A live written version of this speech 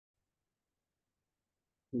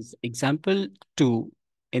Example 2,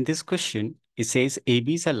 in this question, it says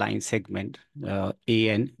AB is a line segment. A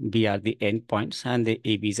and B are the endpoints, and the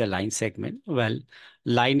AB is a line segment. Well,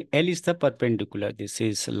 line L is the perpendicular. This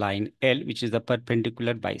is line L, which is the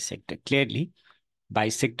perpendicular bisector. Clearly,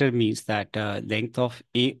 bisector means that length of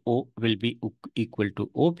AO will be equal to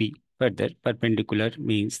OB. Further, perpendicular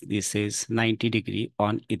means this is 90 degree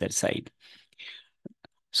on either side.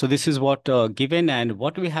 So this is what given, and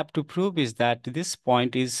what we have to prove is that this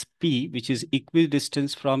point is P, which is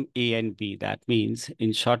equidistance from A and B. That means,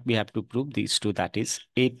 in short, we have to prove these two. That is,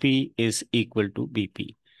 AP is equal to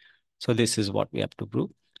BP. So this is what we have to prove.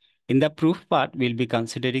 In the proof part, we'll be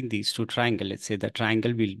considering these two triangles. Let's say the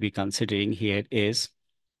triangle we'll be considering here is,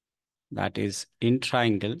 that is in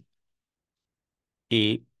triangle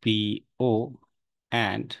APO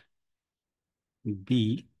and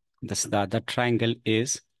B. The other triangle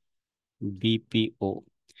is BPO.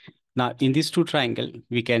 Now, in these two triangle,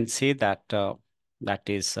 we can say that that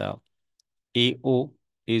is AO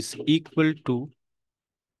is equal to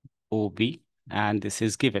OB, and this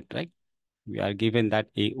is given, right? We are given that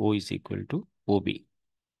AO is equal to OB.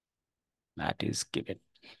 That is given.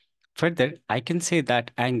 Further, I can say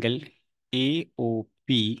that angle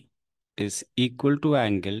AOP is equal to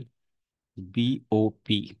angle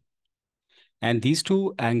BOP. And these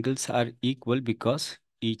two angles are equal because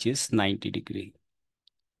each is 90 degree.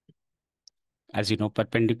 As you know,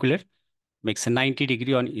 perpendicular makes a 90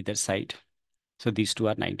 degree on either side. So these two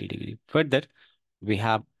are 90 degree. Further, we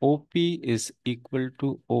have OP is equal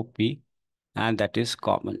to OP, and that is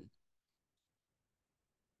common.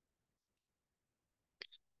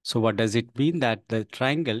 So what does it mean? That the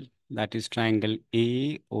triangle, that is triangle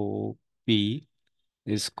AOP,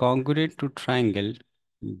 is congruent to triangle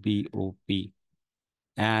BOP.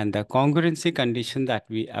 And the congruency condition that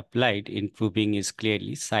we applied in proving is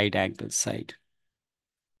clearly side angle side.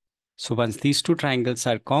 So once these two triangles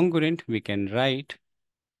are congruent, we can write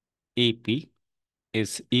AP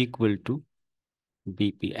is equal to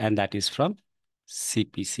BP, and that is from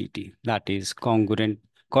CPCT. That is congruent,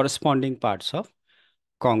 corresponding parts of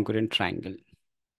congruent triangle.